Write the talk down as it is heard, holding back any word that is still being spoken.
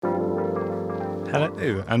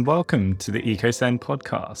Hello, and welcome to the EcoSend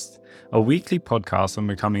podcast, a weekly podcast on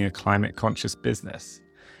becoming a climate conscious business.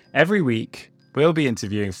 Every week, we'll be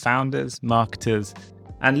interviewing founders, marketers,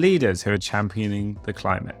 and leaders who are championing the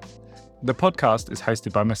climate. The podcast is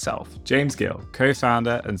hosted by myself, James Gill,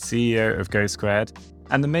 co-founder and CEO of Go Squared,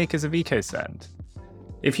 and the makers of EcoSend.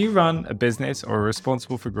 If you run a business or are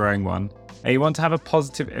responsible for growing one, and you want to have a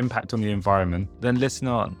positive impact on the environment, then listen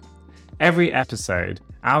on. Every episode,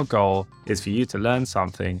 our goal is for you to learn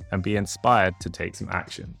something and be inspired to take some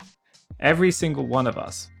action. Every single one of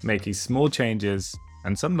us making small changes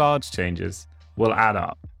and some large changes will add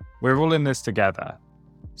up. We're all in this together.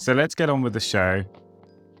 So let's get on with the show.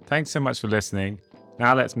 Thanks so much for listening.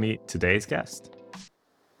 Now let's meet today's guest.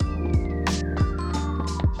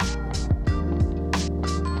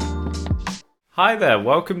 Hi there,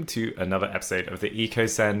 welcome to another episode of the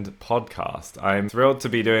EcoSend podcast. I'm thrilled to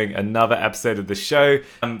be doing another episode of the show.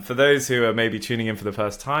 For those who are maybe tuning in for the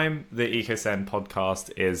first time, the EcoSend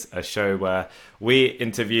podcast is a show where we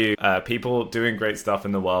interview people doing great stuff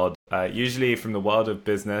in the world, usually from the world of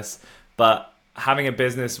business, but having a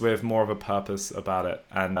business with more of a purpose about it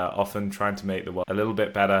and often trying to make the world a little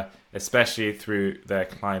bit better, especially through their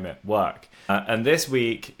climate work. And this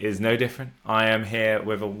week is no different. I am here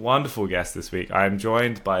with a wonderful guest this week. I am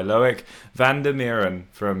joined by Loïc Vandermeeren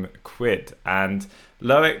from Quid. And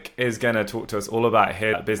Loïc is going to talk to us all about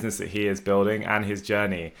his business that he is building and his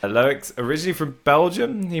journey. Loïc's originally from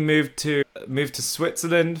Belgium. He moved to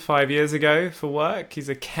Switzerland 5 years ago for work. He's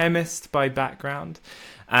a chemist by background.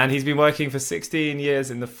 And he's been working for 16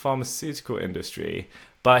 years in the pharmaceutical industry.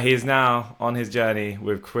 But he is now on his journey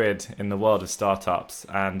with Quid in the world of startups.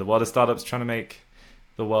 And the world of startups trying to make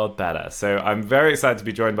the world better. So I'm very excited to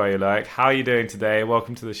be joined by you, Loïc. How are you doing today?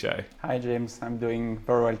 Welcome to the show. Hi, James. I'm doing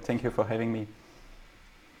very well. Thank you for having me.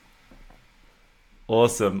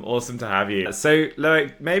 Awesome to have you. So,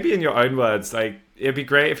 Loïc, maybe in your own words, it'd be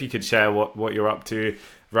great if you could share what you're up to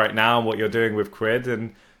right now, what you're doing with Quid,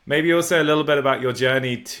 and maybe also a little bit about your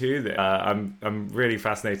journey to this. I'm really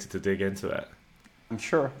fascinated to dig into it. I'm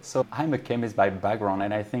sure. So I'm a chemist by background,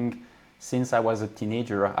 and I think since I was a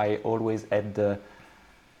teenager, I always had the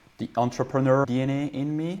entrepreneur DNA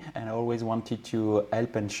in me, and I always wanted to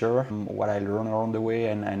help and share what I learned along the way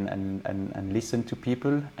and listen to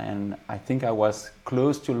people. And I think I was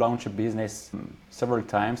close to launch a business several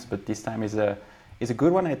times, but this time is a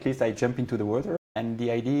good one. At least I jump into the water. And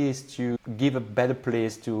the idea is to give a better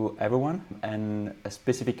place to everyone. And a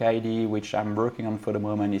specific idea which I'm working on for the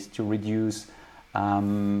moment is to reduce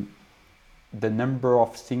the number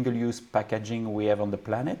of single-use packaging we have on the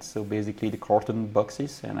planet. So basically the carton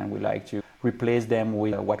boxes, and I would like to replace them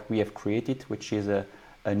with what we have created, which is an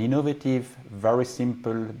innovative, very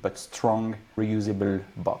simple but strong reusable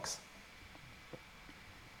box.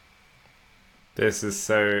 This is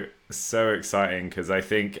so exciting because I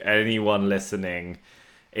think anyone listening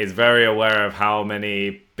is very aware of how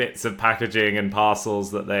many bits of packaging and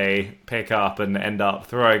parcels that they pick up and end up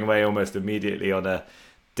throwing away almost immediately on a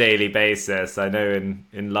daily basis. I know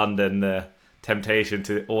in London the temptation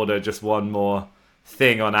to order just one more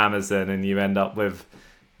thing on Amazon and you end up with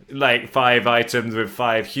like 5 items with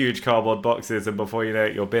 5 huge cardboard boxes, and before you know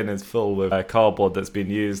it, your bin is full with cardboard that's been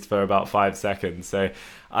used for about 5 seconds. So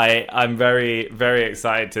I'm very, very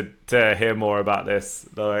excited to hear more about this,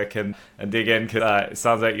 Loïc, and dig in, because it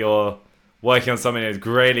sounds like you're working on something that's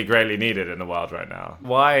greatly, greatly needed in the world right now.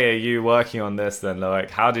 Why are you working on this then, Loïc?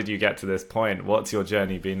 How did you get to this point? What's your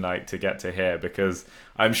journey been like to get to here? Because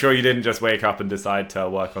I'm sure you didn't just wake up and decide to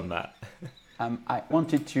work on that. I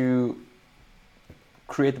wanted to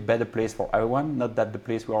create a better place for everyone. Not that the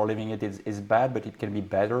place we are living in is bad, but it can be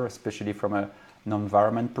better, especially from an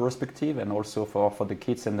environment perspective and also for the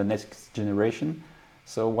kids and the next generation.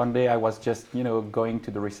 So one day I was just going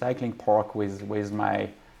to the recycling park with my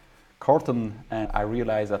carton, and I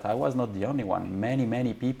realized that I was not the only one.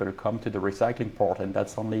 Many people come to the recycling part, and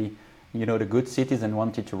that's only the good citizen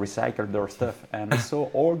wanted to recycle their stuff. And I saw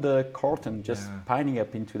all the carton just piling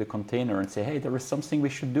up into the container and say, hey, there is something we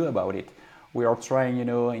should do about it. We are trying,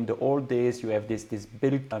 in the old days, you have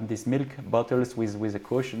this milk bottles with a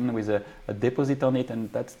cushion, with a deposit on it,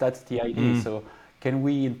 and that's the idea. So can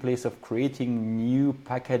we, in place of creating new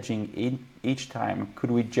packaging each time,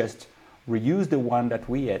 could we just reuse the one that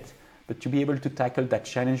we had? But to be able to tackle that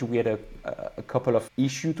challenge, we had a couple of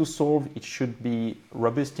issues to solve. It should be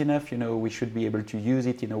robust enough, we should be able to use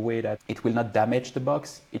it in a way that it will not damage the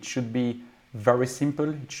box. It should be very simple.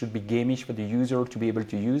 It should be gamish for the user to be able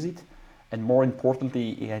to use it. And more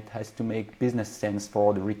importantly, it has to make business sense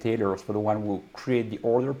for the retailers, for the one who create the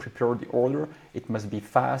order, prepare the order. It must be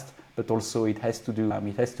fast, but also it has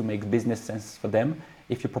to make business sense for them.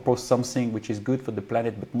 If you propose something which is good for the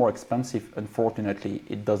planet but more expensive, unfortunately,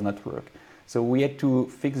 it does not work. So we had to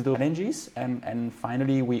fix those challenges, and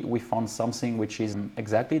finally we found something which is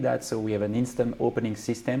exactly that. So we have an instant opening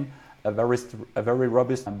system, a very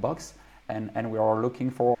robust box, and we are looking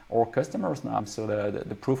for our customers now. So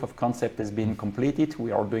the proof of concept has been completed.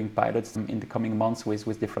 We are doing pilots in the coming months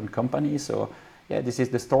with different companies. So yeah, this is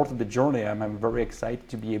the start of the journey. I'm very excited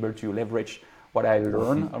to be able to leverage what I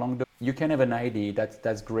learned along the. You can have an idea,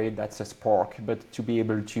 that's great, that's a spark, but to be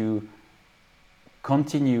able to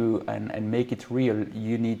continue and make it real,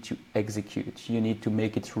 you need to execute. You need to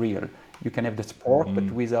make it real. You can have the spark, but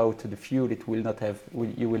without the fuel, you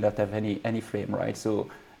will not have any flame, right? So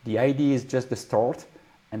the idea is just the start,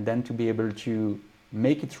 and then to be able to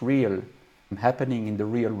make it real, happening in the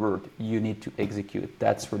real world, you need to execute.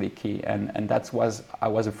 That's really key, and I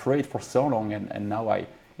was afraid for so long, and now I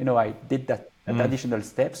did that additional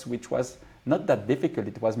steps, which was not that difficult.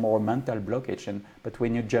 It was more a mental blockage, but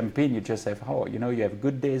when you jump in, you just have you have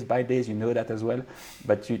good days, bad days, you know that as well,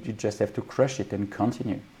 but you just have to crush it and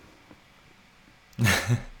continue.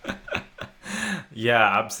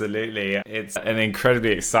 Yeah, absolutely. It's an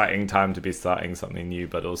incredibly exciting time to be starting something new,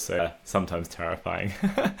 but also sometimes terrifying.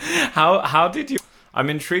 How did you? I'm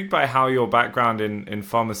intrigued by how your background in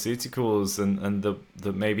pharmaceuticals and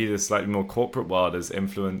the maybe the slightly more corporate world has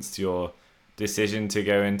influenced your decision to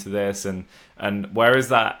go into this, and where is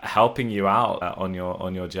that helping you out on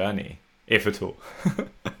your journey, if at all?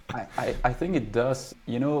 I think it does.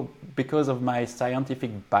 Because of my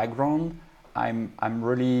scientific background, I'm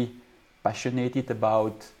really passionate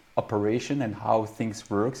about operation and how things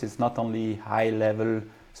works. It's not only high level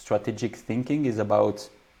strategic thinking, it's about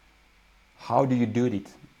how do you do it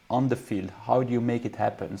on the field, how do you make it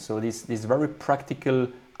happen. So this very practical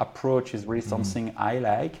approach is really something I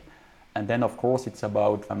like. And then of course it's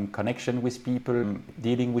about connection with people,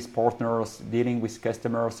 dealing with partners, dealing with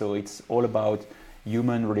customers. So it's all about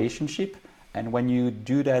human relationship. And when you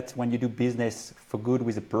do that, when you do business for good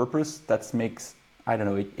with a purpose, that makes,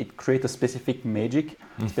 it creates a specific magic,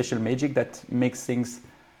 special magic that makes things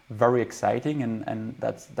very exciting. And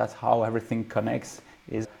that's how everything connects,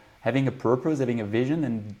 is having a purpose, having a vision,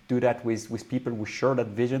 and do that with people who share that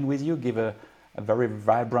vision with you, give a very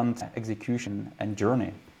vibrant execution and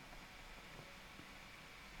journey.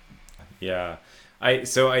 Yeah.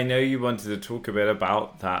 So I know you wanted to talk a bit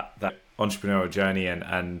about that entrepreneurial journey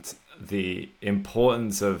and the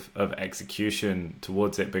importance of execution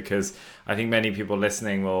towards it, because I think many people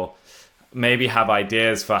listening will maybe have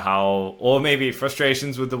ideas for how, or maybe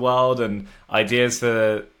frustrations with the world and ideas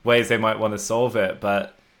for ways they might want to solve it.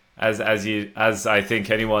 But as I think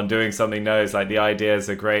anyone doing something knows, like the ideas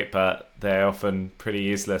are great, but they're often pretty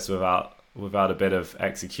useless without a bit of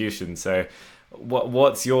execution. So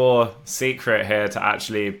what's your secret here to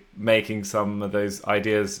actually making some of those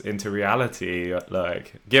ideas into reality?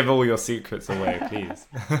 Like, give all your secrets away, please.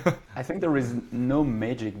 I think there is no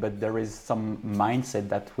magic, but there is some mindset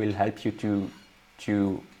that will help you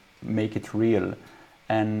to make it real.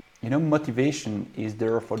 And motivation is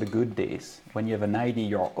there for the good days. When you have an idea,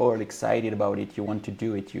 you're all excited about it, you want to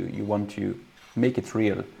do it, you want to make it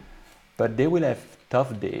real. But they will have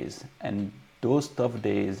tough days, and those tough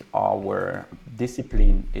days are where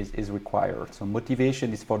discipline is required. So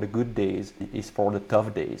motivation is for the good days, is for the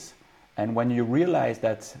tough days. And when you realize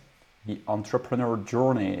that the entrepreneur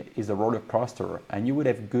journey is a roller coaster, and you would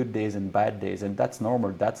have good days and bad days, and that's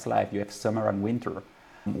normal, that's life, you have summer and winter.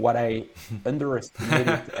 What I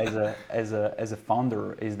underestimated as a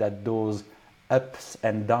founder is that those ups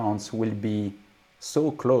and downs will be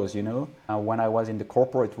so close, when I was in the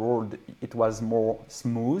corporate world, it was more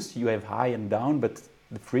smooth. You have high and down, but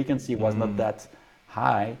the frequency was not that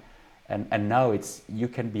high. And now you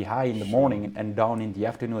can be high in the morning and down in the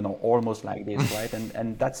afternoon, or almost like this, right?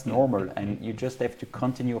 And that's normal. And you just have to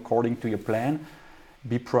continue according to your plan.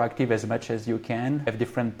 Be proactive as much as you can. Have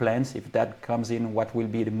different plans. If that comes in, what will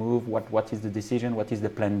be the move? What is the decision? What is the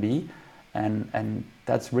plan B? And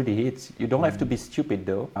that's really it. You don't have to be stupid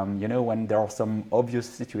though. When there are some obvious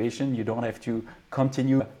situations, you don't have to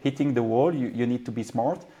continue hitting the wall. You need to be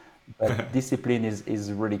smart. But discipline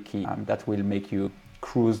is really key. That will make you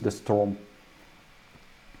cruise the storm.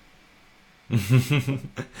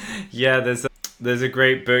 Yeah, there's a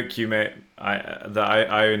great book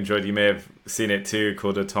I enjoyed. You may have seen it too,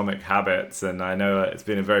 called Atomic Habits, and I know it's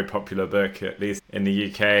been a very popular book, at least in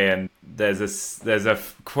the UK. And there's a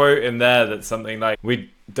quote in there that's something like, "We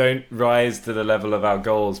don't rise to the level of our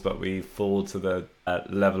goals, but we fall to the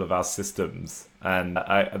level of our systems." And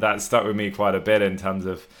that stuck with me quite a bit in terms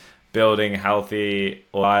of building healthy,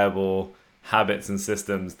 reliable habits and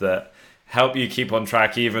systems that help you keep on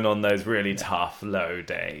track even on those really tough low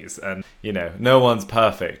days. And no one's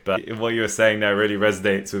perfect, but what you were saying there really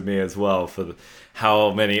resonates with me as well, for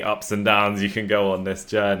how many ups and downs you can go on this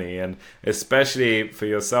journey. And especially for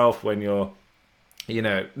yourself, when you're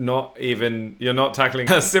you're not tackling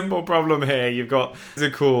a simple problem here. You've got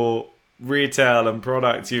physical retail and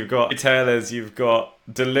products, you've got retailers, you've got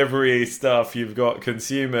delivery stuff, you've got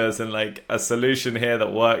consumers, and like a solution here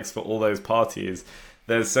that works for all those parties.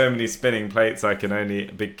 There's so many spinning plates I can only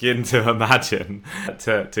begin to imagine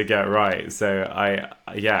to get right. So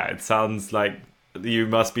it sounds like you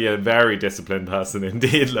must be a very disciplined person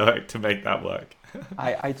indeed, Loïc, to make that work.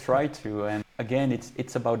 I try to, and again,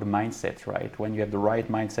 it's about the mindset, right? When you have the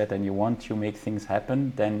right mindset and you want to make things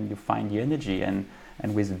happen, then you find the energy, and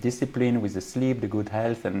with the discipline, with the sleep, the good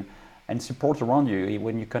health, and support around you.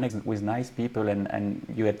 When you connect with nice people, and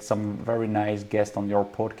you had some very nice guests on your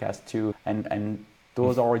podcast too, and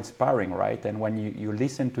those are inspiring, right? And when you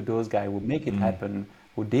listen to those guys who make it happen,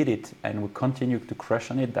 who did it, and who continue to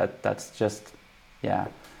crush on it, that's just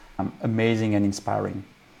amazing and inspiring.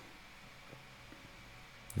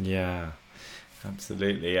 Yeah,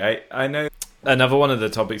 absolutely. I know another one of the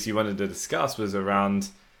topics you wanted to discuss was around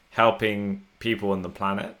helping people on the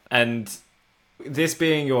planet, and this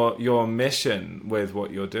being your mission with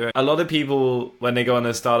what you're doing. A lot of people, when they go on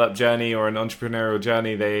a startup journey or an entrepreneurial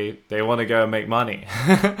journey, they want to go and make money.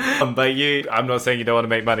 But I'm not saying you don't want to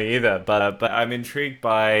make money either, but I'm intrigued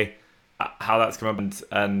by how that's come up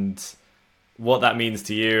and what that means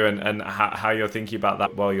to you, and how you're thinking about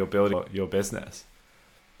that while you're building your business.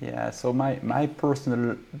 Yeah, so my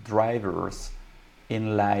personal drivers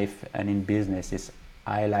in life and in business is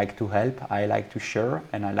I like to help, I like to share,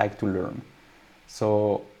 and I like to learn.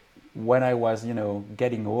 So when I was,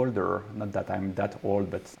 getting older, not that I'm that old,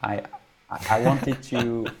 but I wanted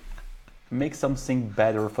to make something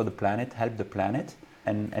better for the planet, help the planet,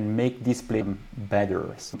 and make this place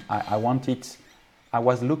better. So I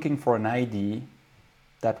was looking for an idea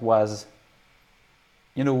that was,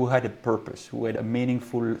 who had a purpose, who had a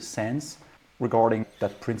meaningful sense regarding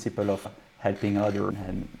that principle of helping others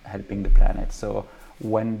and helping the planet. So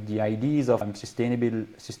when the ideas of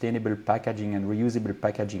sustainable packaging and reusable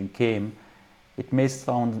packaging came, it may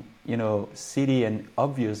sound, silly and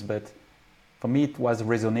obvious, but for me it was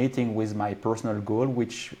resonating with my personal goal,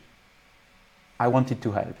 which I wanted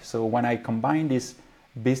to help. So when I combine this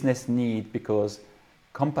business need, because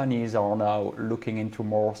companies are now looking into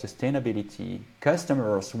more sustainability,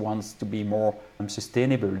 customers want to be more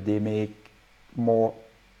sustainable, they make more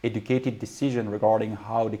educated decisions regarding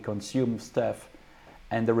how they consume stuff.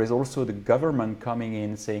 And there is also the government coming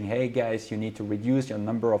in saying, hey guys, you need to reduce your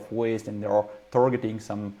number of waste, and they are targeting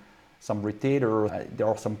some retailers. There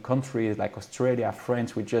are some countries like Australia,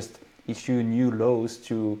 France, which just issue new laws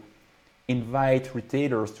to invite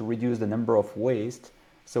retailers to reduce the number of waste.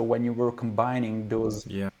 So when you were combining those,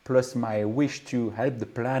 plus my wish to help the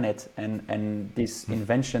planet and this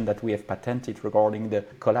invention that we have patented regarding the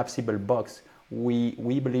collapsible box,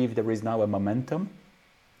 we believe there is now a momentum.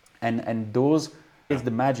 And those is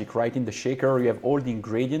the magic, right? In the shaker, you have all the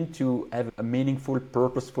ingredients to have a meaningful,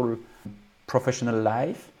 purposeful, professional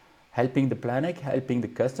life, helping the planet, helping the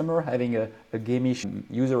customer, having a gamish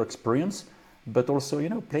user experience, but also,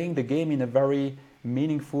 playing the game in a very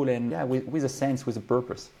meaningful and with a sense, with a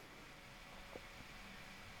purpose.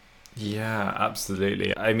 Yeah,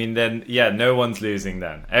 absolutely. I mean, then, no one's losing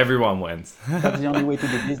then. Everyone wins. That's the only way to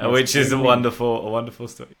do business. Which is a wonderful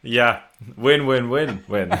story. Yeah, win.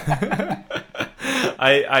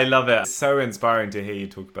 I love it. It's so inspiring to hear you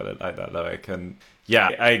talk about it like that, Loïc. And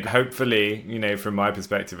I hopefully, from my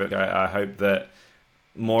perspective, I hope that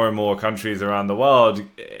more and more countries around the world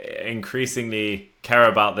increasingly care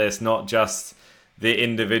about this, not just the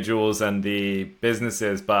individuals and the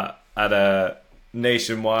businesses, but at a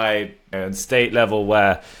nationwide and state level,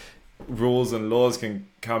 where rules and laws can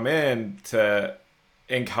come in to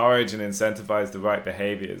encourage and incentivize the right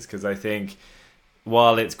behaviors. Because I think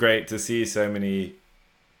while it's great to see so many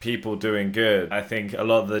people doing good, I think a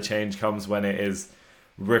lot of the change comes when it is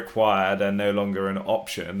required and no longer an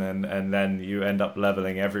option, and then you end up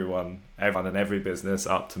leveling everyone and every business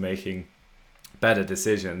up to making better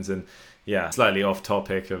decisions. And slightly off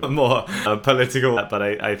topic of more political, but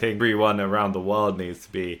I think everyone around the world needs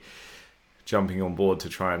to be jumping on board to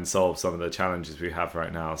try and solve some of the challenges we have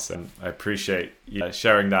right now. So I appreciate you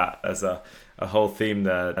sharing that as a whole theme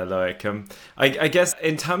there, Loïc. I guess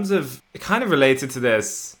in terms of kind of related to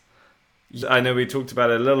this, I know we talked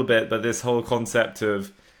about it a little bit, but this whole concept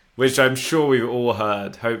of which I'm sure we've all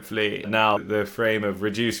heard, hopefully, now the frame of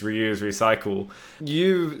reduce, reuse, recycle.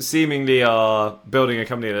 You seemingly are building a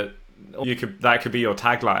company that could be your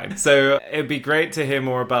tagline. So it'd be great to hear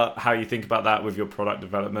more about how you think about that with your product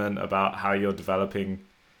development, about how you're developing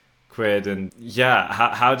Quid, and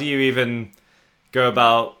how do you even go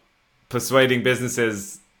about persuading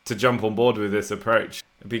businesses to jump on board with this approach?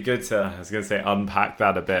 It'd be good to, I was going to say unpack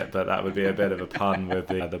that a bit, but that would be a bit of a pun with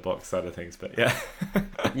the box side of things. But yeah.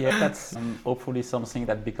 Yeah, that's hopefully something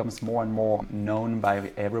that becomes more and more known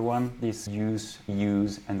by everyone, this use,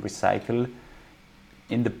 and recycle.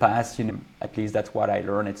 In the past, at least that's what I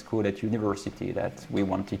learned at school at university, that we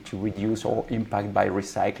wanted to reduce our impact by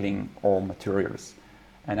recycling our materials.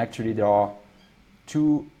 And actually there are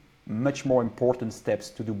two much more important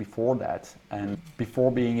steps to do before that. And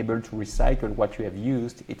before being able to recycle what you have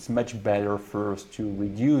used, it's much better first to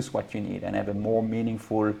reduce what you need and have a more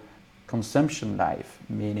meaningful consumption life,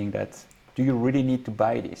 meaning that, do you really need to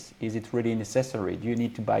buy this? Is it really necessary? Do you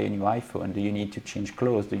need to buy a new iPhone? Do you need to change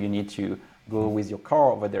clothes? Do you need to go with your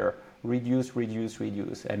car over there? Reduce.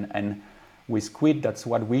 And with Quid, that's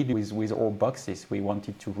what we do with our boxes. We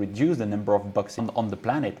wanted to reduce the number of boxes on the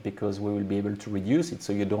planet because we will be able to reduce it.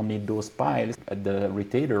 So you don't need those piles at the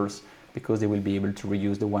retailers because they will be able to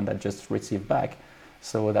reuse the one that just received back.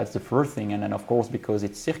 So that's the first thing. And then of course, because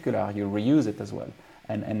it's circular, you reuse it as well.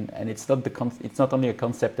 And it's not only a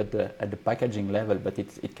concept at the packaging level, but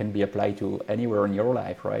it can be applied to anywhere in your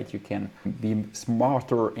life, right? You can be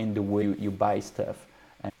smarter in the way you buy stuff.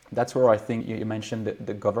 And that's where I think you mentioned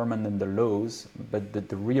the government and the laws, but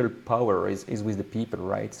the real power is with the people,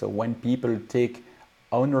 right? So when people take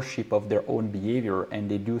ownership of their own behavior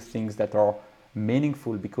and they do things that are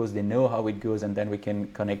meaningful because they know how it goes, and then we can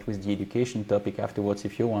connect with the education topic afterwards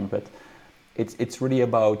if you want, but it's really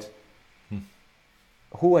about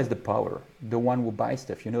who has the power? The one who buys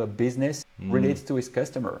stuff. A business relates to his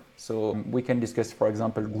customer. So we can discuss, for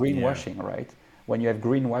example, greenwashing, right? When you have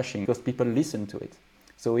greenwashing, because people listen to it.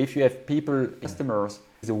 So if you have customers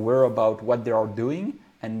is aware about what they are doing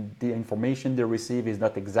and the information they receive is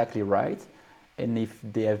not exactly right, and if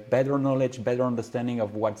they have better knowledge, better understanding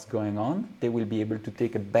of what's going on, they will be able to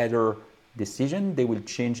take a better decision. They will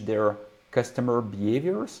change their customer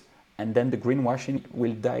behaviors, and then the greenwashing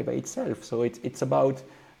will die by itself. So it's about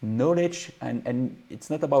knowledge, and it's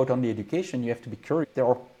not about only education. You have to be curious. There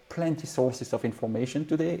are plenty sources of information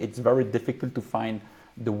today. It's very difficult to find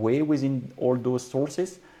the way within all those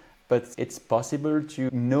sources, but it's possible to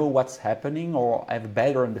know what's happening or have a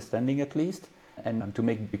better understanding at least, and to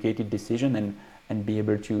make educated decision and be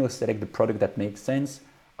able to select the product that makes sense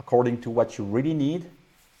according to what you really need,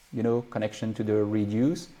 connection to the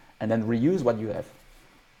reduce, and then reuse what you have.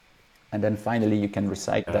 And then finally, you can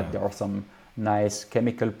recycle that. There are some nice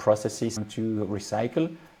chemical processes to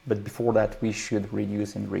recycle. But before that, we should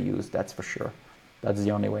reduce and reuse. That's for sure. That's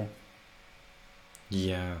the only way.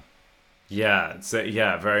 Yeah. So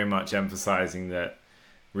very much emphasizing that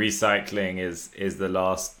recycling is the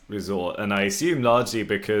last resort. And I assume largely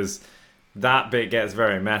because that bit gets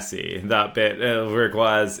very messy. That bit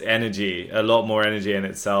requires energy, a lot more energy in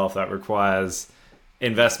itself. That requires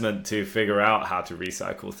investment to figure out how to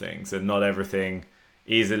recycle things, and not everything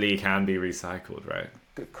easily can be recycled, right?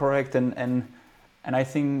 Correct. And I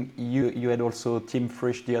think you had also Tim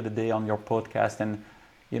Frisch the other day on your podcast, and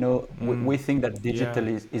we think that digital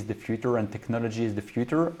is the future and technology is the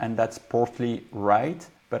future, and that's partly right.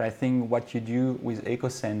 But I think what you do with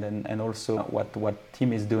EcoSend and also what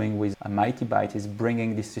Tim is doing with Mighty Byte is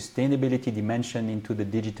bringing the sustainability dimension into the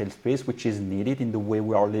digital space, which is needed in the way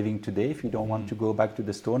we are living today. If you don't want to go back to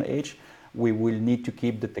the Stone Age, we will need to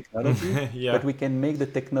keep the technology, but we can make the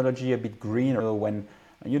technology a bit greener when,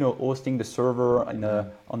 hosting the server on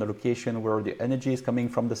a location where the energy is coming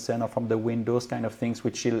from the sun or from the wind, those kind of things,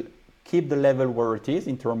 which will keep the level where it is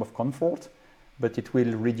in terms of comfort, but it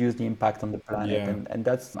will reduce the impact on the planet, and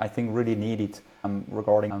that's, I think, really needed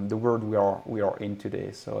regarding the world we are in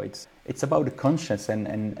today. So it's about the conscience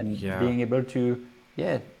and being able to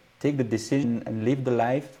take the decision and live the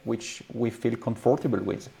life which we feel comfortable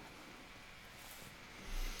with.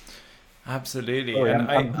 Absolutely. Sorry, and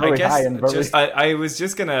I'm I guess I was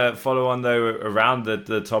just gonna follow on though around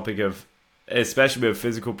the topic of, especially with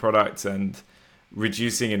physical products and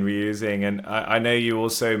reducing and reusing, and I know you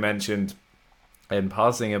also mentioned in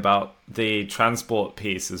passing about the transport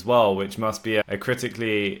piece as well, which must be a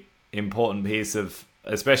critically important piece of,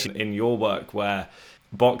 especially in your work where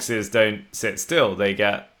boxes don't sit still, they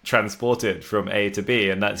get transported from A to B,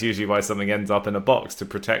 and that's usually why something ends up in a box, to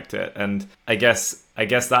protect it. And I guess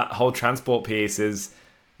that whole transport piece is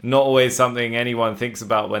not always something anyone thinks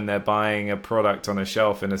about when they're buying a product on a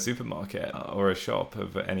shelf in a supermarket or a shop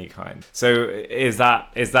of any kind. So is that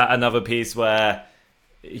another piece where,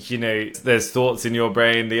 you know, there's thoughts in your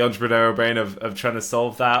brain, the entrepreneurial brain, of trying to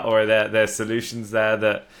solve that, or are there solutions there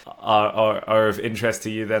that are of interest to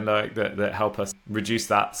you then, like that help us reduce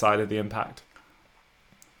that side of the impact?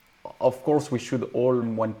 Of course, we should all,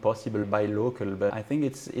 when possible, buy local, but I think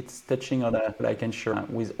it's touching on a, like, and share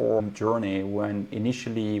with our journey, when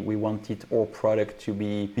initially we wanted our product to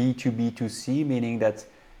be B2B2C, meaning that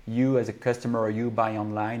you as a customer, you buy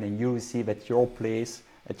online and you receive at your place,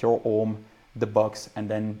 at your home, the box, and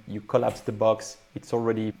then you collapse the box.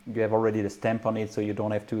 You have already the stamp on it, so you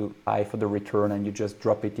don't have to buy for the return, and you just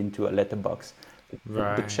drop it into a letterbox.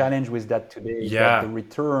 Right. The challenge with that today is that the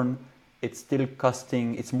return,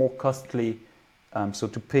 it's more costly. So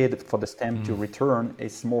to pay for the stamp to return,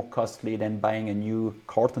 it's more costly than buying a new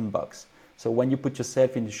carton box. So when you put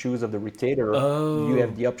yourself in the shoes of the retailer, you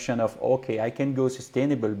have the option of, okay, I can go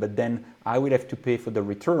sustainable, but then I will have to pay for the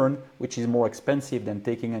return, which is more expensive than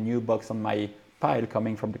taking a new box on my pile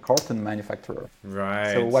coming from the carton manufacturer.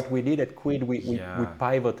 Right. So what we did at Quid, we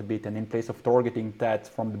pivot a bit, and in place of targeting that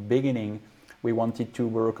from the beginning, we wanted to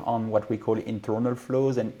work on what we call internal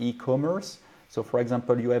flows and e-commerce. So for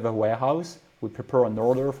example, you have a warehouse, we prepare an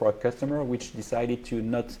order for a customer which decided to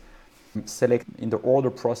not select in the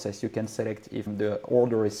order process. You can select if the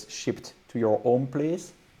order is shipped to your home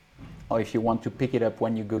place, or if you want to pick it up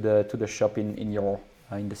when you go to the shop in your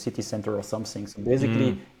in the city center or something. So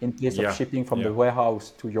basically, in place of shipping from the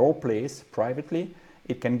warehouse to your place privately,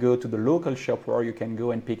 it can go to the local shop where you can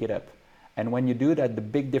go and pick it up. And when you do that, the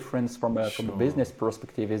big difference from a business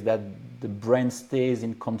perspective is that the brand stays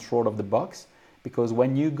in control of the box, because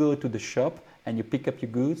when you go to the shop and you pick up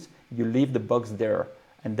your goods, you leave the box there,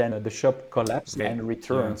 and then the shop collapses and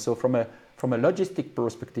returns. So from a logistic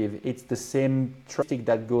perspective, it's the same traffic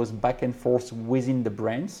that goes back and forth within the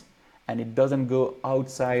brands, and it doesn't go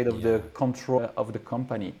outside of the control of the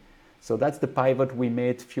company. So that's the pivot we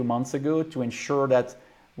made a few months ago to ensure that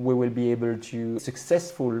we will be able to be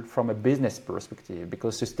successful from a business perspective,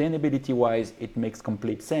 because sustainability-wise, it makes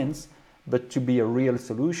complete sense, but to be a real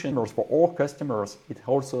solution or for all customers, it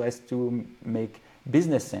also has to make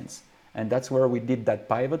business sense. And that's where we did that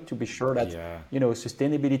pivot to be sure that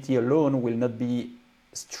sustainability alone will not be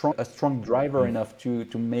a strong driver enough to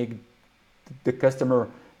make the customer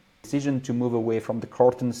decision to move away from the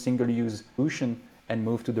carton single-use solution and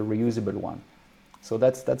move to the reusable one. So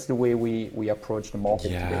that's the way we approach the market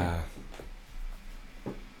today.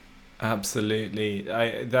 Absolutely.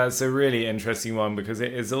 That's a really interesting one, because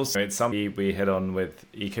it's something we hit on with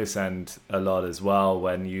EcoSend a lot as well.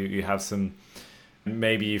 When you have some,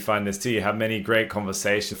 maybe you find this too, you have many great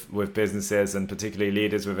conversations with businesses, and particularly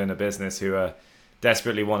leaders within a business who are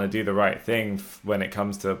desperately want to do the right thing when it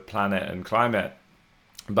comes to planet and climate.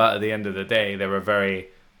 But at the end of the day, there are very,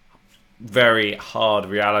 very hard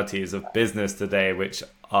realities of business today which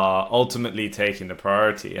are ultimately taking the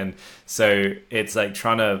priority. And so it's like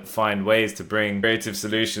trying to find ways to bring creative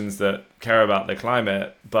solutions that care about the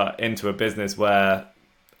climate, but into a business where,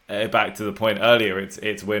 back to the point earlier,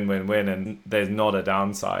 it's win-win-win, and there's not a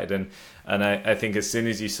downside. And I think as soon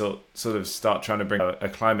as you sort of start trying to bring a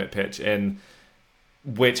climate pitch in,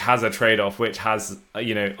 which has a trade-off, which has,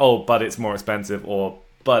 but it's more expensive, or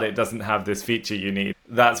but it doesn't have this feature you need,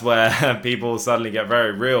 that's where people suddenly get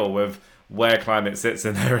very real with where climate sits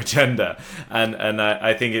in their agenda. And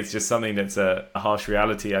I think it's just something that's a harsh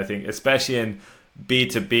reality, I think, especially in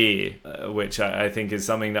B2B, which I think is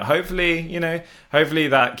something that hopefully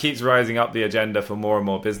that keeps rising up the agenda for more and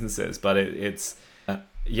more businesses. But it's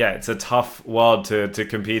a tough world to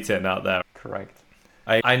compete in out there. Correct.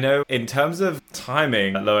 I know in terms of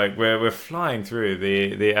timing, Loïc, we're flying through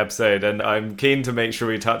the episode, and I'm keen to make sure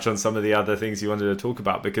we touch on some of the other things you wanted to talk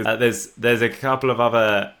about, because there's a couple of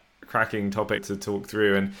other cracking topics to talk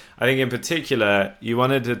through. And I think in particular, you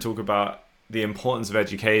wanted to talk about the importance of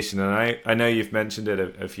education. And I know you've mentioned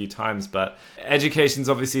it a few times, but education is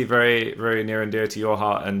obviously very, very near and dear to your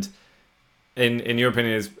heart. And in your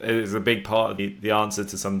opinion, is a big part of the answer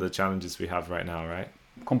to some of the challenges we have right now, right?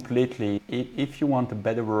 Completely. If you want a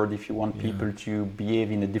better world, if you want people to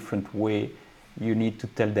behave in a different way, you need to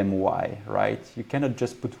tell them why, right? You cannot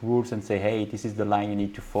just put rules and say, hey, this is the line you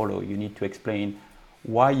need to follow. You need to explain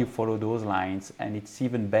why you follow those lines. And it's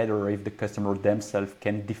even better if the customer themselves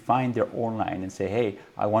can define their own line and say, hey,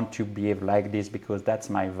 I want to behave like this because that's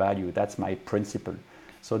my value, that's my principle.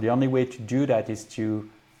 So the only way to do that is to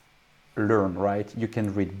learn, right? You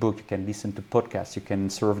can read books, you can listen to podcasts, you can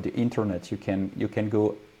surf the internet, you can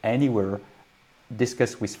go anywhere,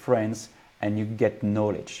 discuss with friends, and you get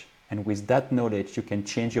knowledge. And with that knowledge, you can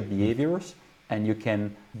change your behaviors and you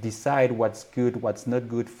can decide what's good, what's not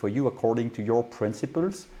good for you according to your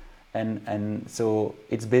principles. And so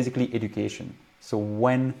it's basically education. So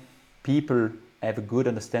when people have a good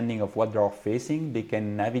understanding of what they are facing, they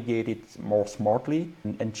can navigate it more smartly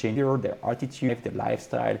and change their attitude, their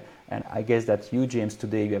lifestyle. And I guess that you, James,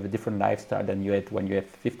 today you have a different lifestyle than you had when you have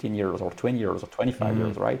 15 years or 20 years or 25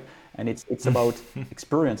 years, right? And it's about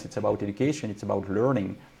experience, it's about education, it's about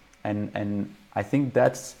learning. And I think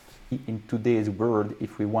that's in today's world,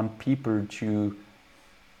 if we want people to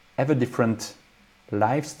have a different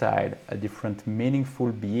lifestyle, a different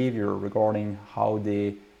meaningful behavior regarding how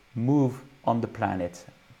they move on the planet,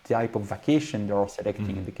 the type of vacation they are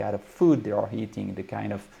selecting, the kind of food they are eating, the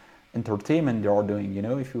kind of entertainment they are doing,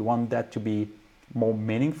 if we want that to be more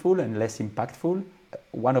meaningful and less impactful,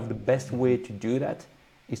 one of the best way to do that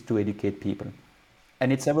is to educate people.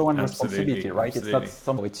 And it's everyone's responsibility, right?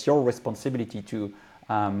 Absolutely. It's your responsibility to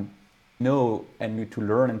know and to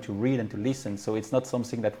learn and to read and to listen. So it's not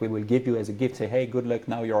something that we will give you as a gift, say, hey, good luck,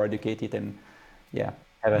 now you're educated and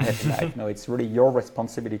have a happy life. No, it's really your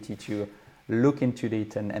responsibility to look into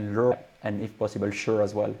it and learn, and if possible, share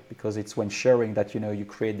as well, because it's when sharing that, you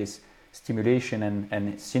create this stimulation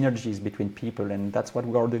and synergies between people. And that's what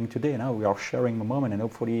we are doing today. Now we are sharing a moment, and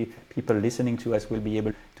hopefully people listening to us will be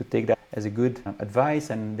able to take that as a good advice,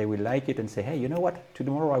 and they will like it and say, hey, you know what,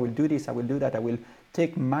 tomorrow I will do this, I will do that, I will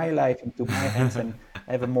take my life into my hands and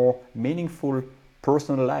have a more meaningful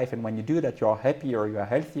personal life. And when you do that, you are happier, you are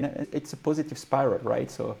healthy. It's a positive spiral, right?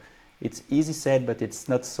 So it's easy said, but it's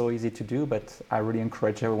not so easy to do, but I really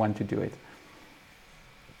encourage everyone to do it.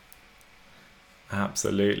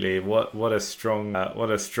 Absolutely. What a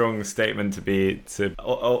strong statement to be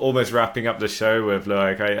almost wrapping up the show with,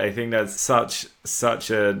 Loïc. I think that's such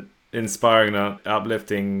an inspiring and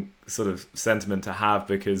uplifting sort of sentiment to have,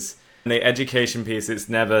 because the education piece, it's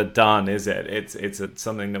never done, is it? It's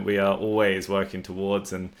something that we are always working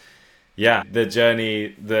towards. And the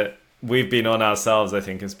journey that we've been on ourselves, I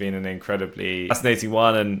think, has been an incredibly fascinating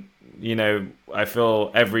one. And I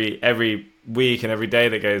feel every week and every day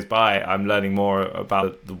that goes by, I'm learning more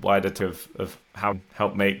about the wider of how to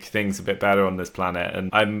help make things a bit better on this planet. And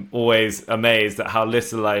I'm always amazed at how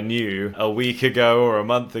little I knew a week ago or a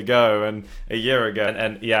month ago and a year ago.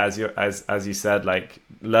 And as you said, like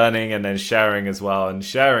learning and then sharing as well. And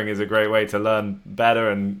sharing is a great way to learn better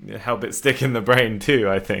and help it stick in the brain too,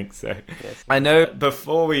 I think. So yes. I know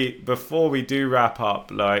before we do wrap up,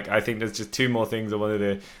 like, I think there's just two more things I wanted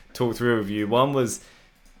to talk through with you. One was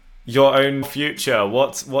your own future.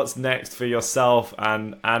 What's next for yourself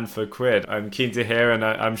and for Quid? I'm keen to hear, and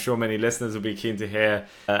I'm sure many listeners will be keen to hear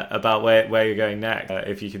about where you're going next,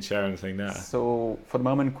 if you can share anything there. So for the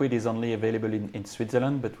moment, Quid is only available in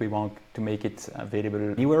Switzerland, but we want to make it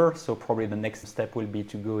available anywhere. So probably the next step will be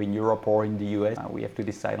to go in Europe or in the US. We have to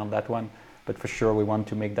decide on that one. But for sure, we want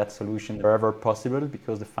to make that solution wherever possible,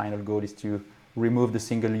 because the final goal is to remove the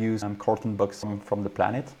single-use carton box from the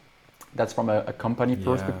planet. That's from a company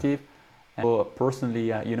perspective. And so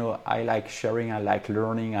personally, I like sharing, I like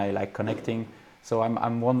learning, I like connecting. So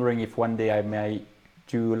I'm wondering if one day I may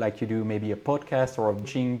do, like you do, maybe a podcast or a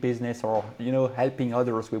coaching business, or helping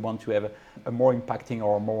others. We want to have a more impacting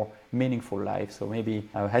or more meaningful life. So maybe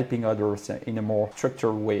helping others in a more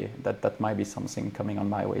structured way. That might be something coming on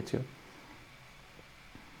my way too.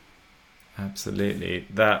 Absolutely.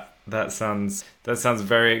 That sounds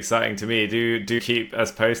very exciting to me. Do keep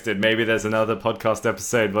us posted. Maybe there's another podcast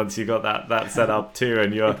episode once you got that set up too,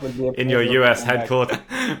 and you're in your US headquarters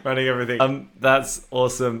running everything. That's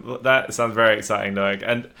awesome. That sounds very exciting, Loïc.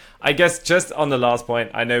 And I guess just on the last point,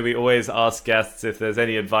 I know we always ask guests if there's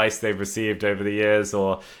any advice they've received over the years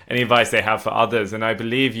or any advice they have for others. And I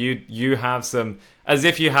believe you have some. As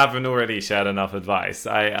if you haven't already shared enough advice,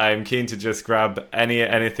 I'm keen to just grab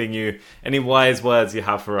any wise words you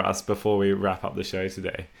have for us before we wrap up the show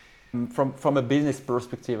today. From a business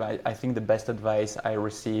perspective, I think the best advice I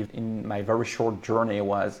received in my very short journey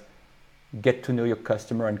was get to know your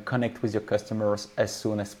customer and connect with your customers as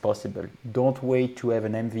soon as possible. Don't wait to have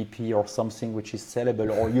an MVP or something which is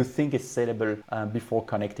sellable or you think is sellable before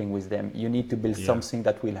connecting with them. You need to build something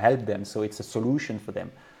that will help them, so it's a solution for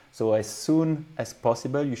them. So as soon as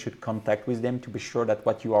possible, you should contact with them to be sure that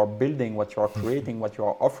what you are building, what you are creating, what you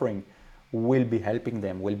are offering will be helping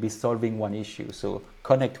them, will be solving one issue. So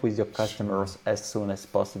connect with your customers as soon as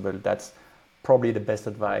possible. That's probably the best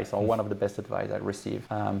advice, or one of the best advice I received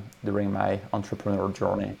during my entrepreneurial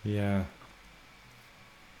journey. Yeah.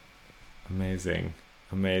 Amazing.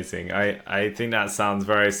 Amazing. I think that sounds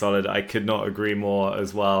very solid. I could not agree more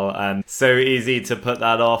as well. And so easy to put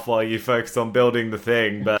that off while you focus on building the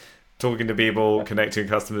thing. But talking to people, connecting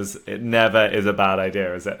with customers, it never is a bad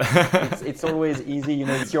idea, is it? It's always easy. You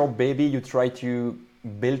know, it's your baby. You try to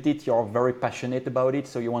build it. You're very passionate about it.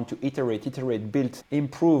 So you want to iterate, build,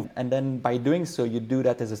 improve. And then by doing so, you do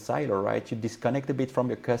that as a silo, right? You disconnect a bit from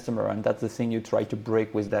your customer. And that's the thing you try to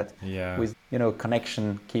break with that, with, you know,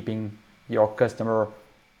 connection, keeping your customer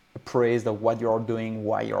appraised of what you're doing,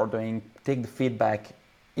 why you're doing, take the feedback,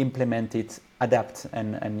 implement it, adapt,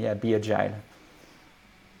 and yeah, be agile.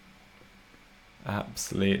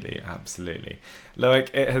 Absolutely. Loïc,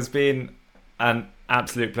 it has been an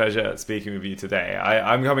absolute pleasure speaking with you today.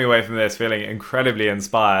 I'm coming away from this feeling incredibly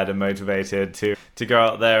inspired and motivated to go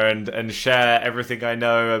out there and share everything I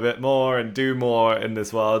know a bit more and do more in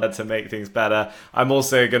this world to make things better. I'm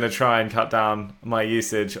also going to try and cut down my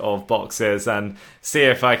usage of boxes and see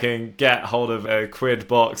if I can get hold of a Quid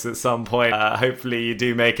box at some point. Hopefully you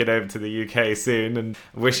do make it over to the UK soon, and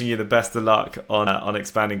wishing you the best of luck on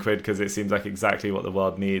expanding Quid, because it seems like exactly what the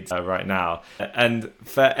world needs right now. And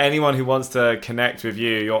for anyone who wants to connect with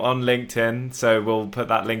you, you're on LinkedIn, so we'll put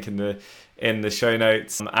that link in the show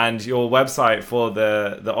notes, and your website for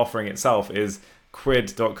the offering itself is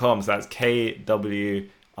quid.com, so that's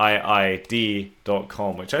KWIID.com,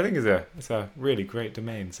 which I think is a really great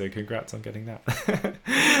domain, so congrats on getting that.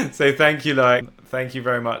 So thank you, Loïc. Thank you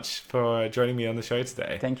very much for joining me on the show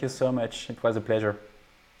today. Thank you so much. It was a pleasure.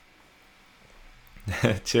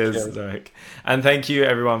 Cheers, Loïc. And thank you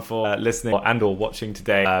everyone for listening and or watching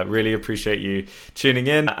today. Really appreciate you tuning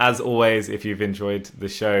in. As always, if you've enjoyed the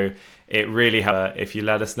show, it really helps if you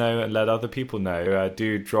let us know and let other people know.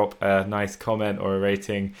 Do drop a nice comment or a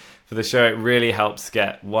rating for the show. It really helps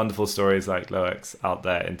get wonderful stories like Loïc's out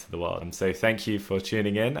there into the world. So thank you for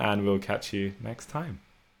tuning in, and we'll catch you next time.